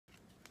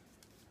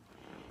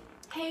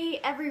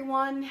Hey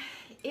everyone,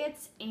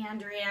 it's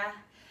Andrea,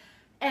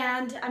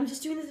 and I'm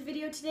just doing this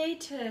video today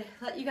to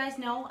let you guys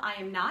know I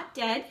am not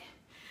dead.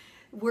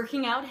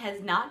 Working out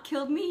has not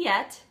killed me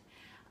yet,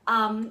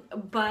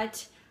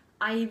 but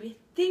I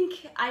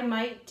think I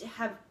might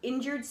have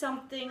injured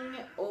something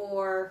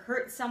or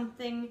hurt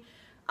something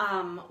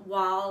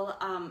while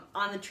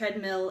on the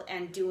treadmill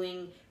and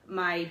doing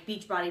my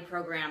Beachbody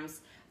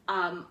programs.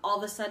 All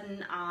of a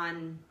sudden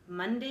on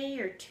Monday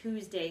or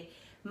Tuesday,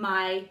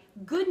 my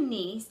good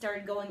knee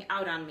started going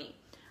out on me.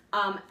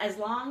 As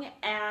long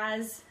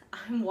as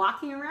I'm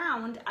walking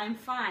around, I'm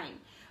fine.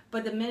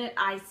 But the minute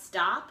I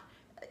stop,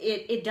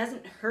 it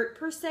doesn't hurt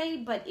per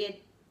se, but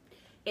it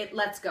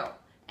lets go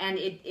and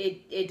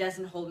it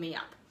doesn't hold me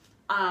up.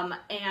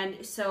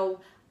 And so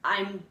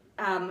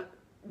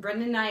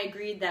Brendan and I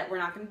agreed that we're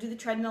not going to do the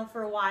treadmill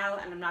for a while,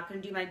 and I'm not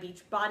going to do my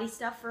Beachbody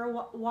stuff for a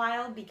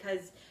while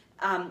because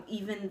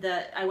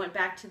I went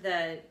back to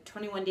the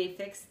 21-day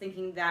fix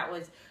thinking that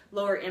was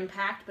lower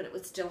impact, but it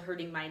was still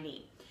hurting my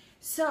knee.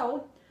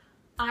 So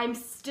I'm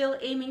still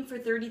aiming for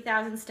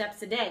 30,000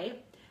 steps a day,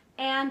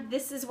 and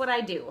this is what I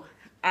do.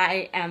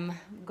 I am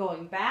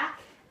going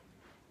back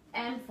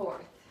and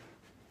forth,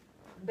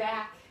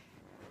 back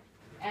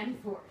and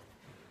forth.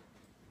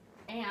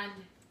 And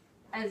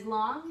as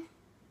long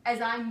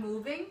as I'm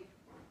moving,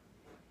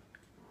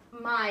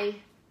 my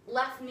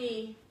left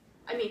knee,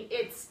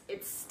 it's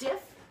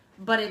stiff,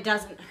 but it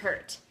doesn't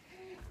hurt.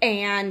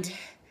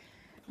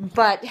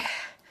 But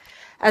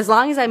as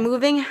long as I'm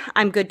moving,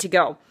 I'm good to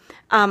go.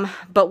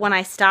 But when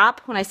I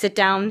stop, when I sit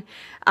down,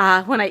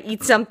 when I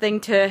eat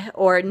something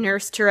or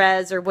nurse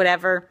Therese or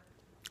whatever,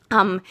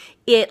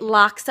 it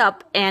locks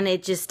up and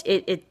it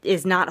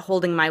is not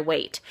holding my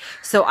weight.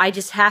 So I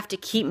just have to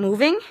keep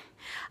moving.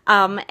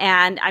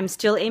 And I'm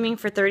still aiming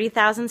for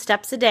 30,000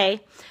 steps a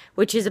day,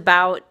 which is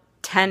about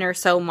 10 or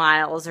so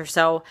miles or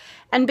so.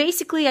 And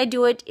basically I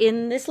do it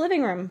in this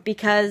living room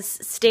because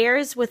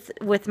stairs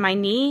with my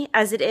knee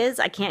as it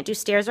is, I can't do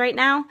stairs right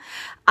now.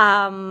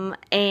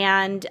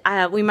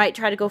 We might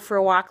try to go for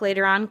a walk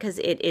later on because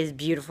it is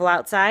beautiful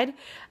outside.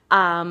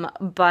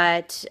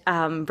 But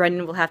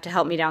Brendan will have to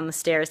help me down the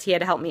stairs. He had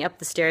to help me up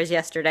the stairs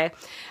yesterday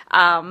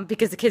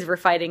because the kids were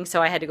fighting,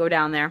 so I had to go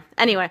down there.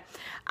 Anyway,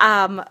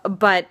 I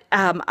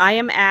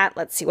am at,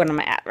 let's see, what am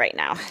I at right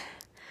now?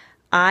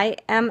 I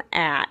am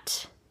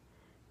at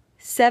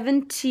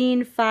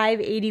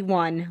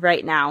 17,581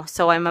 right now,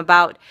 so I'm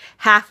about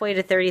halfway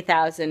to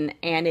 30,000,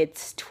 and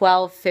it's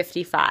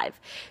 12:55.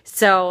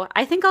 So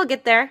I think I'll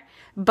get there,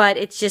 but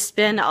it's just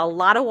been a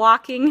lot of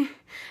walking,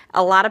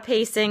 a lot of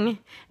pacing,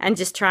 and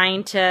just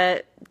trying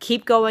to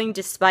keep going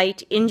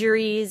despite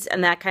injuries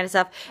and that kind of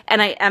stuff.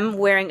 And I am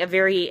wearing a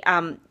very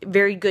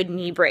good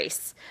knee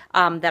brace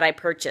that I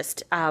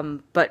purchased.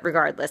 But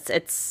regardless,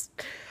 it's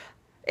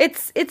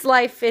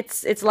life.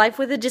 It's life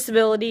with a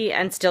disability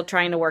and still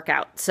trying to work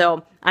out.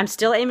 So I'm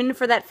still aiming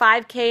for that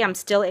 5K. I'm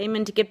still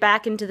aiming to get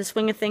back into the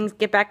swing of things,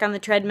 get back on the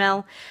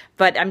treadmill.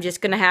 But I'm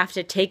just going to have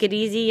to take it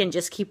easy and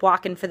just keep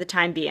walking for the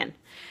time being.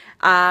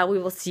 We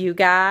will see you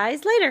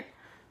guys later.